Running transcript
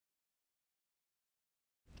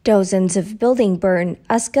Dozens of buildings burned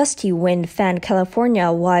as gusty wind fanned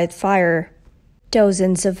California wildfire.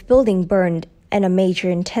 Dozens of buildings burned, and a major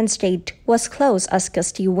interstate was closed as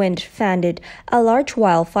gusty wind fanned a large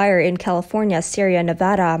wildfire in California's Sierra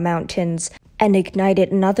Nevada mountains and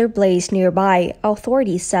ignited another blaze nearby,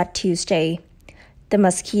 authorities said Tuesday. The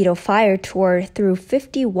mosquito fire tore through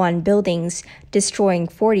 51 buildings, destroying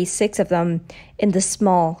 46 of them, in the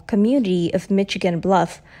small community of Michigan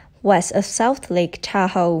Bluff, west of South Lake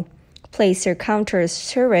Tahoe. Placer County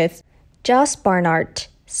Sheriff Josh Barnard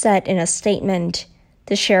said in a statement.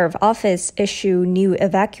 The sheriff's office issued new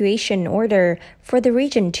evacuation order for the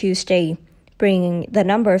region Tuesday, bringing the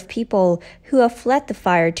number of people who have fled the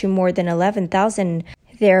fire to more than 11,000.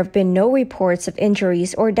 There have been no reports of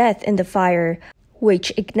injuries or death in the fire,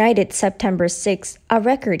 which ignited September 6, a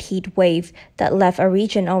record heat wave that left a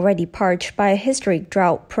region already parched by a historic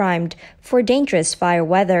drought primed for dangerous fire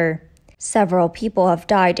weather. Several people have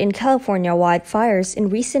died in California wildfires in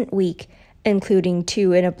recent weeks, including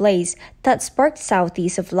 2 in a blaze that sparked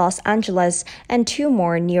southeast of Los Angeles and 2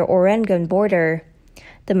 more near Oregon border.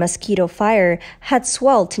 The mosquito fire had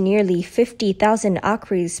swelled to nearly 50,000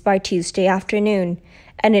 acres by Tuesday afternoon,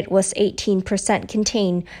 and it was 18%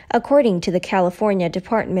 contained, according to the California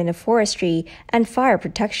Department of Forestry and Fire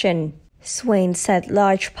Protection. Swain said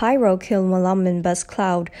large pyrocumulonimbus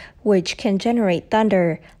cloud, which can generate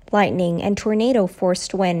thunder, lightning, and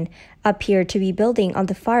tornado-force wind, appeared to be building on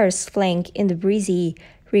the fire's flank in the breezy,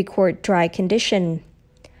 record dry condition.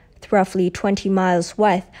 Roughly 20 miles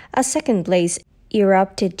west, a second blaze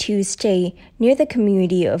erupted Tuesday near the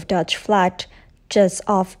community of Dutch Flat, just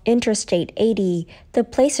off Interstate 80, the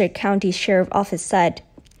Placer County Sheriff's Office said.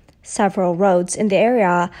 Several roads in the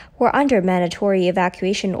area were under mandatory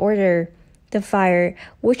evacuation order. The fire,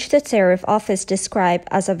 which the Sheriff's Office described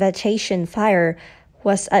as a vegetation fire,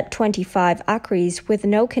 was at 25 acres with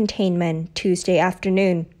no containment Tuesday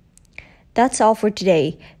afternoon. That's all for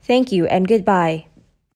today. Thank you and goodbye.